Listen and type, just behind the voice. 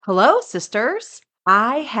Hello, sisters.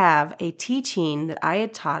 I have a teaching that I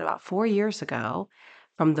had taught about 4 years ago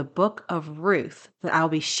from the book of Ruth that I'll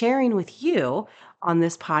be sharing with you on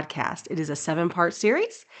this podcast. It is a 7-part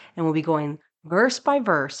series, and we'll be going verse by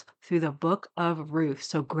verse through the book of Ruth.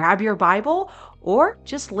 So grab your Bible or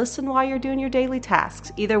just listen while you're doing your daily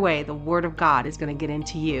tasks. Either way, the Word of God is going to get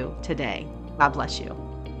into you today. God bless you.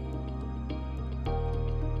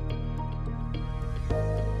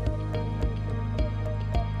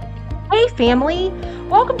 Hey, family!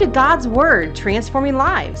 Welcome to God's Word, Transforming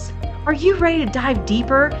Lives. Are you ready to dive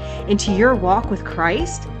deeper into your walk with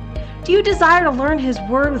Christ? Do you desire to learn His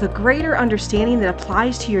Word with a greater understanding that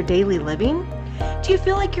applies to your daily living? Do you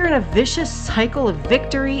feel like you're in a vicious cycle of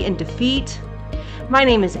victory and defeat? My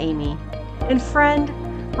name is Amy, and friend,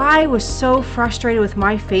 I was so frustrated with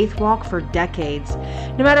my faith walk for decades.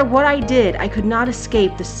 No matter what I did, I could not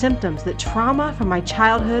escape the symptoms that trauma from my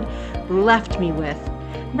childhood left me with.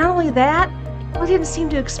 Not only that, I didn't seem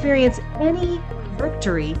to experience any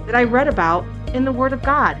victory that I read about in the Word of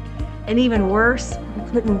God. And even worse, I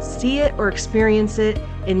couldn't see it or experience it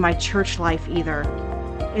in my church life either.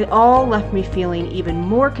 It all left me feeling even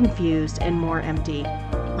more confused and more empty.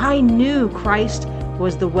 I knew Christ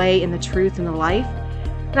was the way and the truth and the life,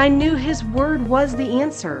 and I knew His Word was the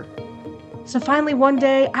answer. So finally one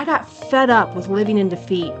day, I got fed up with living in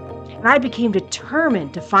defeat. And I became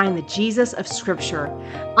determined to find the Jesus of Scripture.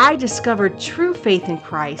 I discovered true faith in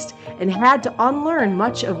Christ and had to unlearn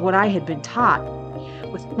much of what I had been taught.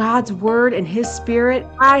 With God's Word and His Spirit,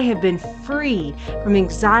 I have been free from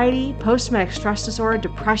anxiety, post-traumatic stress disorder,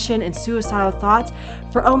 depression, and suicidal thoughts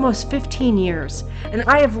for almost 15 years. And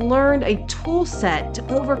I have learned a tool set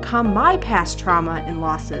to overcome my past trauma and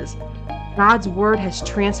losses. God's Word has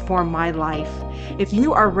transformed my life. If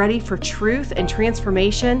you are ready for truth and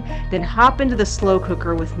transformation, then hop into the slow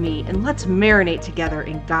cooker with me and let's marinate together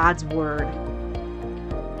in God's Word.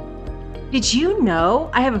 Did you know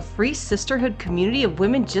I have a free sisterhood community of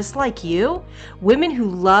women just like you? Women who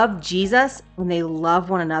love Jesus and they love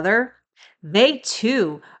one another. They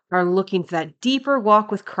too are looking for that deeper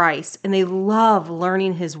walk with Christ and they love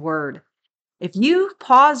learning His Word. If you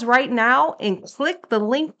pause right now and click the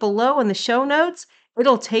link below in the show notes,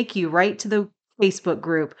 it'll take you right to the Facebook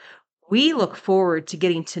group. We look forward to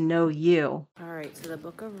getting to know you. All right, so the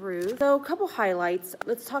book of Ruth. So a couple highlights.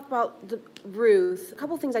 Let's talk about Ruth. A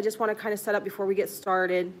couple things I just want to kind of set up before we get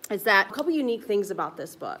started is that a couple unique things about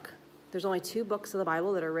this book. There's only 2 books of the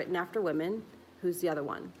Bible that are written after women. Who's the other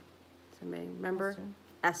one? Somebody remember?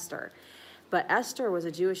 Esther. But Esther was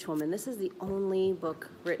a Jewish woman. This is the only book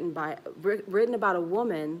written about a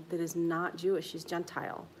woman that is not Jewish. She's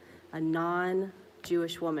Gentile, a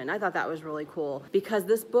non-Jewish woman. I thought that was really cool because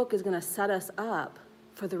this book is going to set us up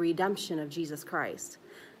for the redemption of Jesus Christ.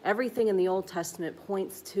 Everything in the Old Testament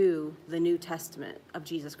points to the New Testament of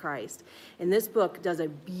Jesus Christ. And this book does a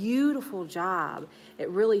beautiful job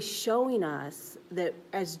at really showing us that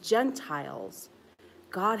as Gentiles,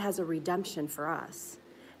 God has a redemption for us.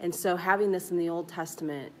 And so having this in the Old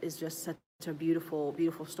Testament is just such a beautiful,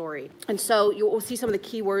 beautiful story. And so you'll see some of the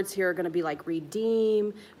key words here are going to be like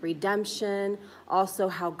redeem, redemption, also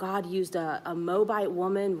how God used a Moabite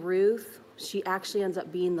woman, Ruth. She actually ends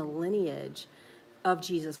up being the lineage of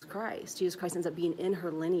Jesus Christ. Jesus Christ ends up being in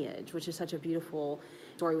her lineage, which is such a beautiful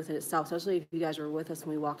story within itself, especially if you guys were with us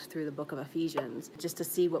when we walked through the book of Ephesians, just to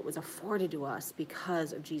see what was afforded to us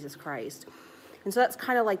because of Jesus Christ. And so that's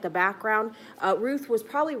kind of like the background. Ruth was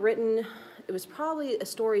probably written, it was probably a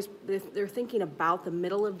story, they're thinking about the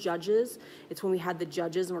middle of Judges. It's when we had the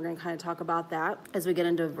Judges, and we're going to kind of talk about that as we get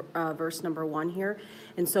into verse number 1 here.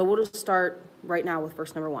 And so we'll just start right now with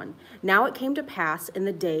verse number 1. Now it came to pass in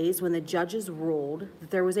the days when the judges ruled that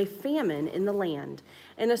there was a famine in the land,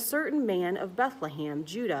 and a certain man of Bethlehem,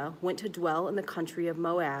 Judah, went to dwell in the country of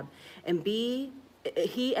Moab, and he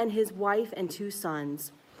and his wife and 2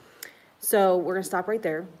 sons. So we're going to stop right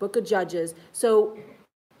there. Book of Judges. So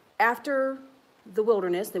after the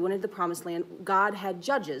wilderness, they went into the promised land. God had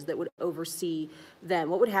judges that would oversee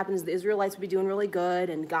them. What would happen is the Israelites would be doing really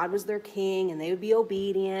good, and God was their king, and they would be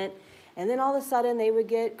obedient. And then all of a sudden, they would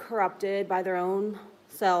get corrupted by their own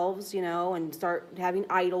selves, and start having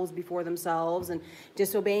idols before themselves and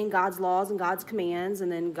disobeying God's laws and God's commands.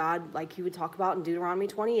 And then God, like he would talk about in Deuteronomy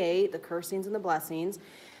 28, the cursings and the blessings.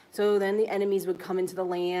 So then the enemies would come into the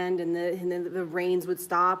land, and then the rains would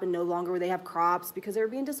stop, and no longer would they have crops because they were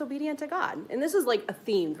being disobedient to God. And this is like a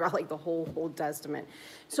theme throughout like the whole Old Testament.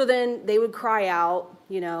 So then they would cry out,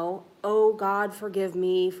 oh God, forgive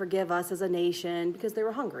me, forgive us as a nation, because they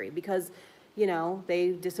were hungry, because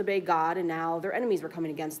they disobeyed God, and now their enemies were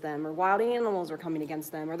coming against them, or wild animals were coming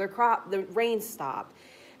against them, or the rain stopped.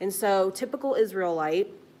 And so typical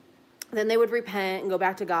Israelite, then they would repent and go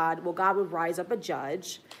back to God. Well, God would rise up a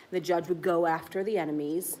judge. The judge would go after the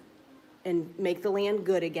enemies and make the land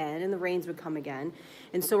good again, and the rains would come again.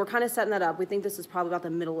 And so we're kind of setting that up. We think this is probably about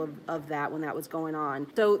the middle of that when that was going on.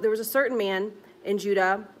 So there was a certain man in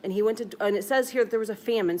Judah, and he went to, and it says here that there was a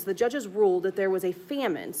famine. So the judges ruled that there was a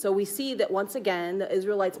famine. So we see that once again, the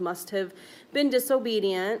Israelites must have been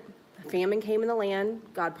disobedient. A famine came in the land.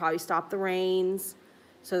 God probably stopped the rains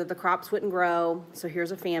so that the crops wouldn't grow. So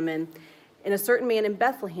here's a famine. And a certain man in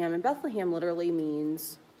Bethlehem, and Bethlehem literally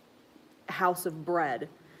means house of bread.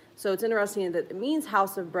 So it's interesting that it means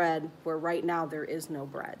house of bread where right now there is no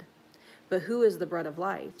bread. But who is the bread of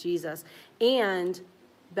life? Jesus. And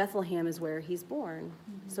Bethlehem is where he's born.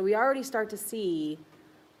 So we already start to see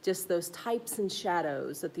just those types and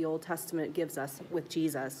shadows that the Old Testament gives us with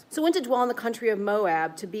Jesus. So went to dwell in the country of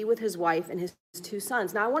Moab to be with his wife and his 2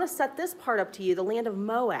 sons. Now I want to set this part up to you, the land of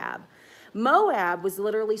Moab. Moab was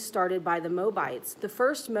literally started by the Moabites. The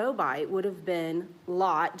first Moabite would have been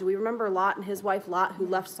Lot. Do we remember Lot and his wife Lot, who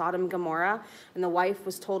left Sodom and Gomorrah? And the wife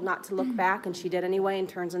was told not to look back, and she did anyway and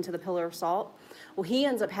turns into the pillar of salt. Well, he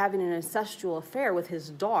ends up having an incestual affair with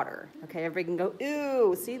his daughter. Okay, everybody can go,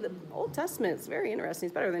 ooh, see, the Old Testament is very interesting.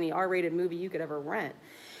 It's better than any R-rated movie you could ever rent.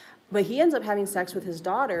 But he ends up having sex with his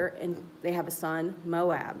daughter, and they have a son,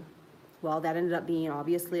 Moab. Well, that ended up being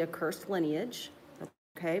obviously a cursed lineage,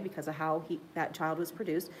 okay, because of how that child was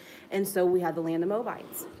produced. And so we had the land of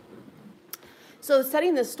Moabites. So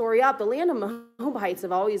setting this story up, the land of Moabites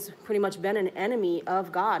have always pretty much been an enemy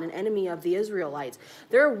of God, an enemy of the Israelites.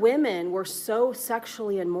 Their women were so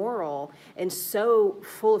sexually immoral and so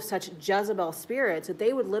full of such Jezebel spirits that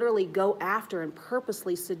they would literally go after and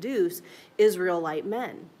purposely seduce Israelite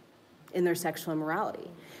men in their sexual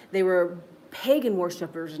immorality. They were pagan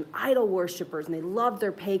worshipers and idol worshipers, and they loved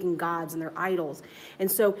their pagan gods and their idols.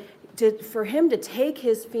 And so for him to take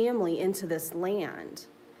his family into this land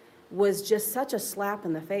was just such a slap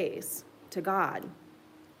in the face to God,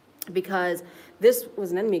 because this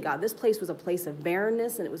was an enemy God. This place was a place of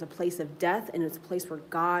barrenness, and it was a place of death, and it's a place where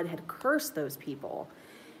God had cursed those people.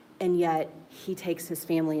 And yet he takes his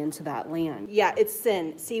family into that land. Yeah, it's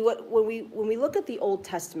sin. See, when we look at the Old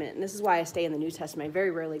Testament, and this is why I stay in the New Testament, I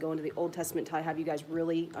very rarely go into the Old Testament until I have you guys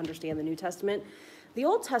really understand the New Testament. The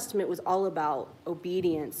Old Testament was all about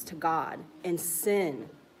obedience to God and sin.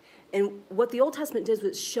 And what the Old Testament did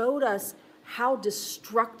was it showed us how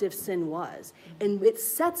destructive sin was. And it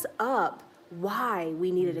sets up why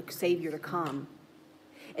we needed a Savior to come,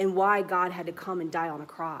 and why God had to come and die on a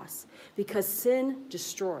cross. Because sin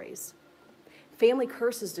destroys. Family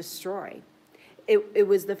curses destroy. It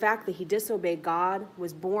was the fact that he disobeyed God,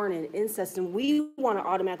 was born in incest, and we want to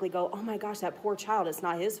automatically go, oh my gosh, that poor child, it's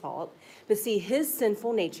not his fault. But see, his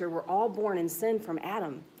sinful nature, we're all born in sin from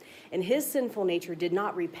Adam. And his sinful nature did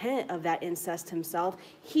not repent of that incest himself.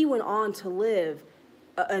 He went on to live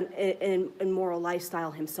an immoral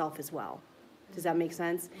lifestyle himself as well. Does that make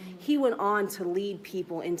sense? He went on to lead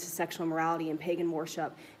people into sexual immorality and pagan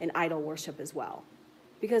worship and idol worship as well.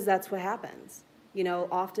 Because that's what happens. You know,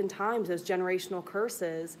 oftentimes those generational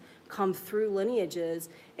curses come through lineages,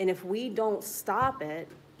 and if we don't stop it,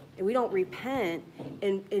 and we don't repent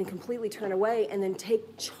and completely turn away and then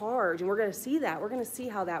take charge, and we're going to see that. We're going to see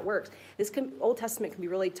how that works. Old Testament can be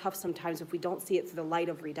really tough sometimes if we don't see it through the light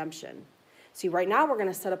of redemption. See, right now we're going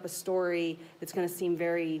to set up a story that's going to seem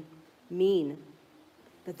very mean,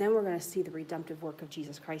 but then we're going to see the redemptive work of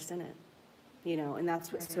Jesus Christ in it, you know, and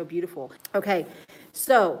that's what's so beautiful. Okay,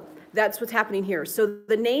 so that's what's happening here. So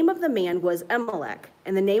the name of the man was Elimelech,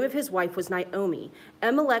 and the name of his wife was Naomi.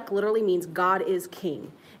 Elimelech literally means God is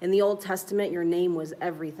king. In the Old Testament, your name was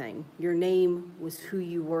everything. Your name was who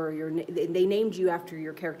you were. They named you after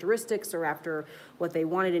your characteristics or after what they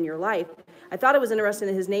wanted in your life. I thought it was interesting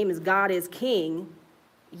that his name is God is king,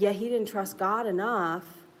 yet he didn't trust God enough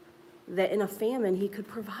that in a famine he could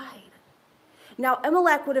provide. Now,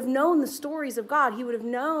 Elimelech would have known the stories of God. He would have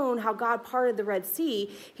known how God parted the Red Sea.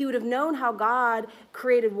 He would have known how God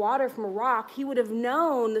created water from a rock. He would have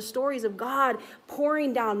known the stories of God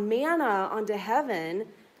pouring down manna onto heaven,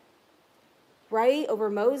 right, over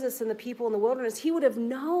Moses and the people in the wilderness. He would have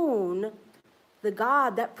known the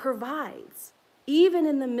God that provides, even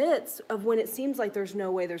in the midst of when it seems like there's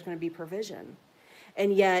no way there's going to be provision.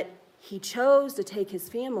 And yet, he chose to take his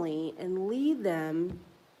family and lead them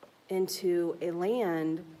into a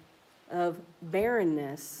land of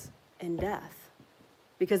barrenness and death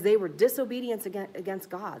because they were disobedient against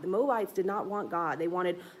God. The Moabites did not want God. They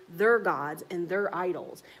wanted their gods and their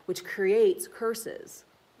idols, which creates curses.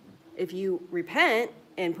 If you repent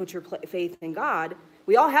and put your faith in God,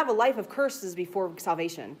 We all have a life of curses before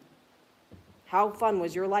salvation. How fun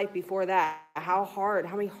was your life before that? How hard,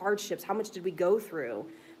 how many hardships, how much did we go through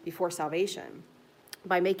before salvation?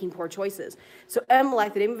 By making poor choices. So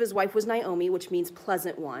Elimelech, the name of his wife was Naomi, which means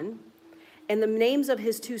pleasant one. And the names of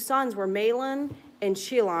his two sons were Mahlon and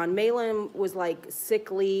Chilion. Mahlon was like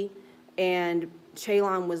sickly, and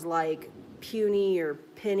Chilion was like puny or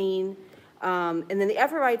pinning. And then the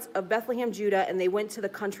Ephraimites of Bethlehem, Judah, and they went to the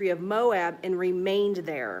country of Moab and remained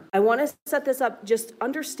there. I want to set this up just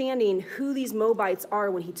understanding who these Moabites are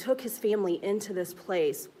when he took his family into this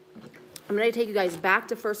place. I'm going to take you guys back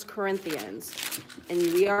to 1 Corinthians. And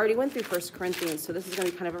we already went through 1 Corinthians, so this is going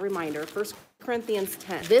to be kind of a reminder. 1 Corinthians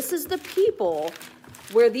 10. This is the people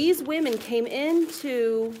where these women came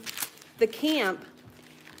into the camp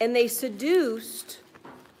and they seduced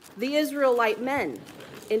the Israelite men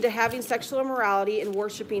into having sexual immorality and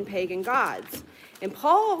worshiping pagan gods. And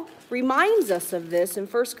Paul reminds us of this in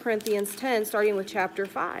 1 Corinthians 10, starting with chapter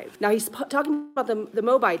 5. Now, he's talking about the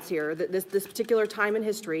Moabites here, this particular time in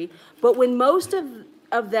history. But when most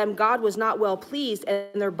of them God was not well pleased,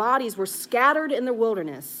 and their bodies were scattered in the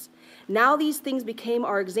wilderness, now these things became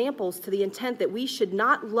our examples to the intent that we should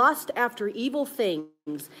not lust after evil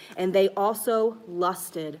things, and they also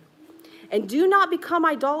lusted. And do not become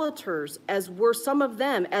idolaters, as were some of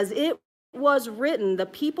them, as it was written, the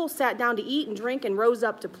people sat down to eat and drink and rose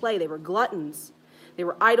up to play. They were gluttons, they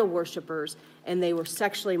were idol worshipers, and they were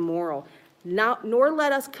sexually immoral. Now, nor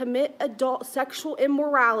let us commit sexual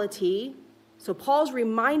immorality. So Paul's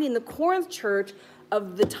reminding the Corinth church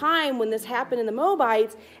of the time when this happened in the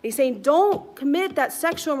Moabites. He's saying, don't commit that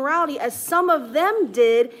sexual immorality as some of them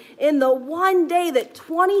did in the one day that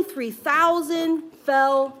 23,000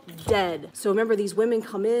 fell dead. So remember, these women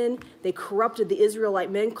come in, they corrupted the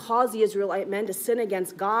Israelite men, caused the Israelite men to sin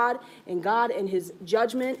against God, and God in his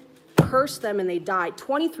judgment cursed them and they died.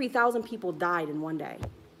 23,000 people died in one day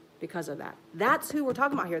because of that. That's who we're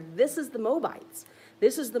talking about here. This is the Moabites.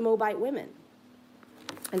 This is the Moabite women.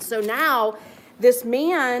 And so now this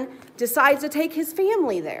man decides to take his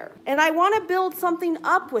family there. And I want to build something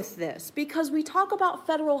up with this because we talk about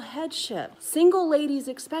federal headship. Single ladies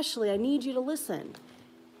especially, I need you to listen.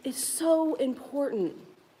 It's so important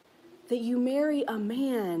that you marry a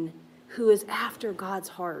man who is after God's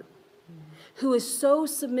heart, who is so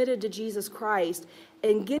submitted to Jesus Christ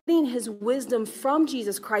and getting his wisdom from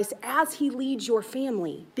Jesus Christ as he leads your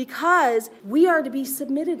family, because we are to be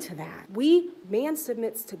submitted to that. Man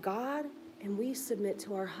submits to God, and we submit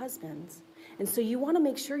to our husbands. And so you want to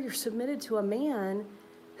make sure you're submitted to a man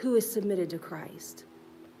who is submitted to Christ.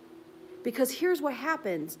 Because here's what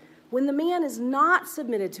happens. When the man is not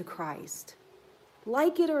submitted to Christ,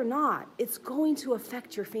 like it or not, it's going to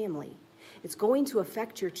affect your family. It's going to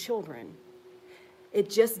affect your children. It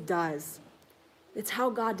just does. It's how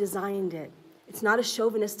God designed it. It's not a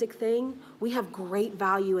chauvinistic thing. We have great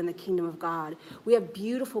value in the kingdom of God. We have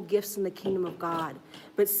beautiful gifts in the kingdom of God.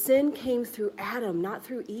 But sin came through Adam, not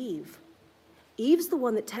through Eve. Eve's the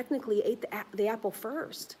one that technically ate the apple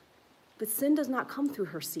first. But sin does not come through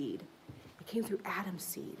her seed. It came through Adam's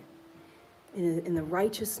seed. And the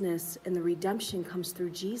righteousness and the redemption comes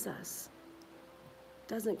through Jesus. It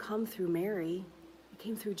doesn't come through Mary. It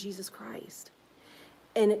came through Jesus Christ.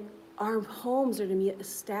 And our homes are to be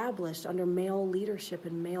established under male leadership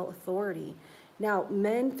and male authority. Now,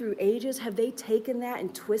 men through ages, have they taken that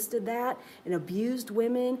and twisted that and abused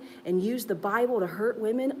women and used the Bible to hurt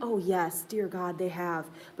women? Oh, yes, dear God, they have.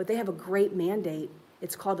 But they have a great mandate.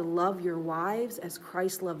 It's called to love your wives as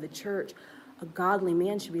Christ loved the church. A godly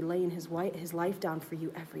man should be laying his life down for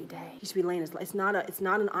you every day. He should be laying his life. It's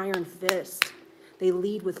not an iron fist. They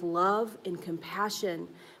lead with love and compassion.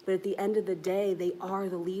 But at the end of the day, they are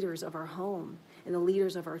the leaders of our home and the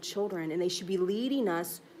leaders of our children. And they should be leading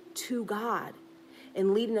us to God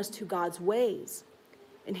and leading us to God's ways.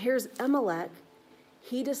 And here's Elimelech.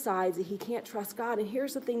 He decides that he can't trust God. And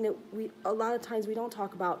here's the thing that a lot of times we don't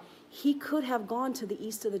talk about. He could have gone to the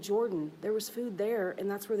east of the Jordan. There was food there, and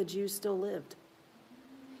that's where the Jews still lived.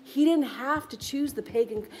 He didn't have to choose the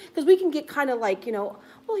pagan, because we can get kind of like, well,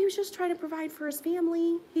 he was just trying to provide for his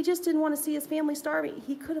family. He just didn't want to see his family starving.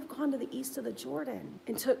 He could have gone to the east of the Jordan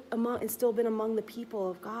and still been among the people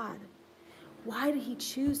of God. Why did he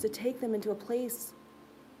choose to take them into a place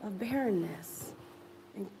of barrenness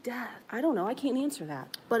and death? I don't know. I can't answer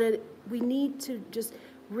that. But we need to just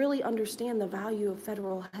really understand the value of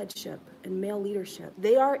federal headship and male leadership.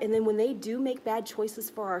 And then when they do make bad choices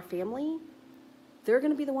for our family, they're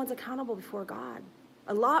going to be the ones accountable before God.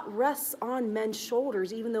 A lot rests on men's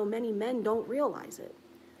shoulders, even though many men don't realize it.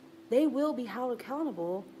 They will be held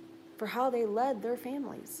accountable for how they led their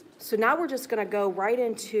families. So now we're just going to go right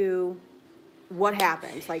into what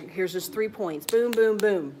happens. Like, here's just 3 points. Boom, boom,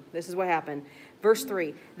 boom. This is what happened. Verse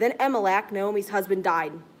 3. Then Elimelech, Naomi's husband,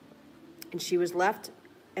 died, and she was left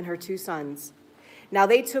and her 2 sons. Now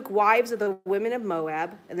they took wives of the women of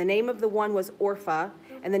Moab, and the name of the one was Orpah,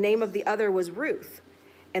 and the name of the other was Ruth.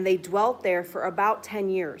 And they dwelt there for about 10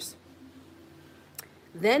 years.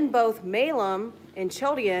 Then both Mahlon and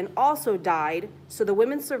Chilion also died, so the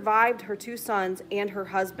women survived her 2 sons and her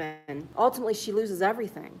husband. Ultimately, she loses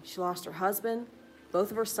everything. She lost her husband,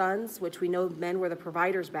 both of her sons, which we know men were the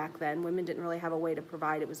providers back then. Women didn't really have a way to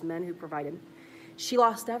provide. It was men who provided. She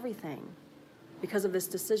lost everything because of this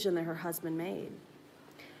decision that her husband made.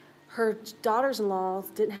 Her daughters-in-law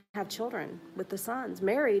didn't have children with the sons,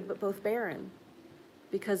 married but both barren,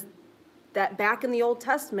 because that back in the Old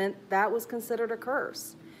Testament, that was considered a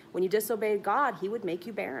curse. When you disobeyed God, he would make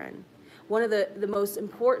you barren. One of the most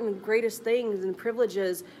important, greatest things and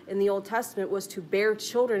privileges in the Old Testament was to bear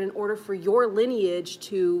children in order for your lineage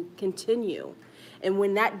to continue. And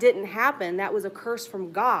when that didn't happen, that was a curse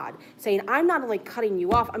from God, saying, I'm not only cutting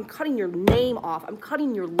you off, I'm cutting your name off, I'm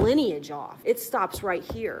cutting your lineage off. It stops right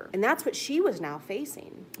here. And that's what she was now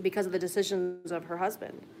facing because of the decisions of her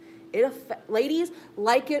husband. Ladies,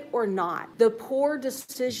 like it or not, the poor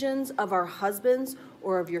decisions of our husbands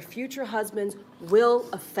or of your future husbands will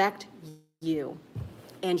affect you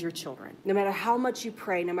and your children. No matter how much you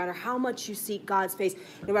pray, no matter how much you seek God's face,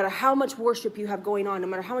 no matter how much worship you have going on, no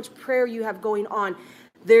matter how much prayer you have going on,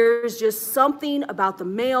 there's just something about the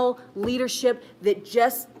male leadership that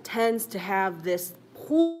just tends to have this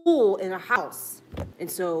pull in a house. And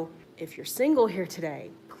so if you're single here today,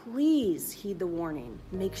 please heed the warning.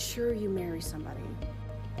 Make sure you marry somebody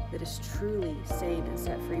that is truly saved and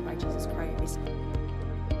set free by Jesus Christ.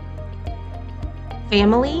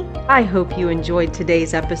 Family, I hope you enjoyed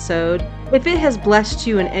today's episode. If it has blessed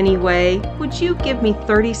you in any way, would you give me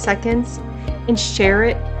 30 seconds and share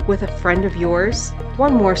it with a friend of yours?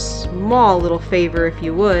 One more small little favor, if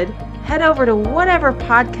you would. Head over to whatever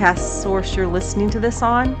podcast source you're listening to this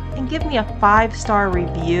on and give me a 5-star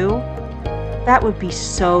review. That would be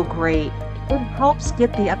so great. It helps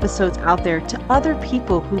get the episodes out there to other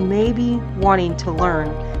people who may be wanting to learn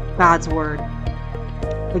God's Word.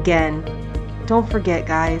 Again, don't forget,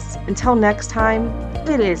 guys, until next time,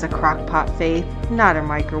 it is a crock-pot faith, not a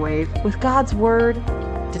microwave. With God's Word,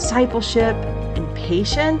 discipleship, and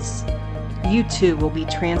patience, you too will be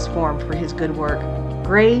transformed for His good work.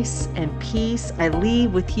 Grace and peace I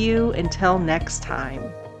leave with you until next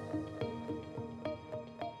time.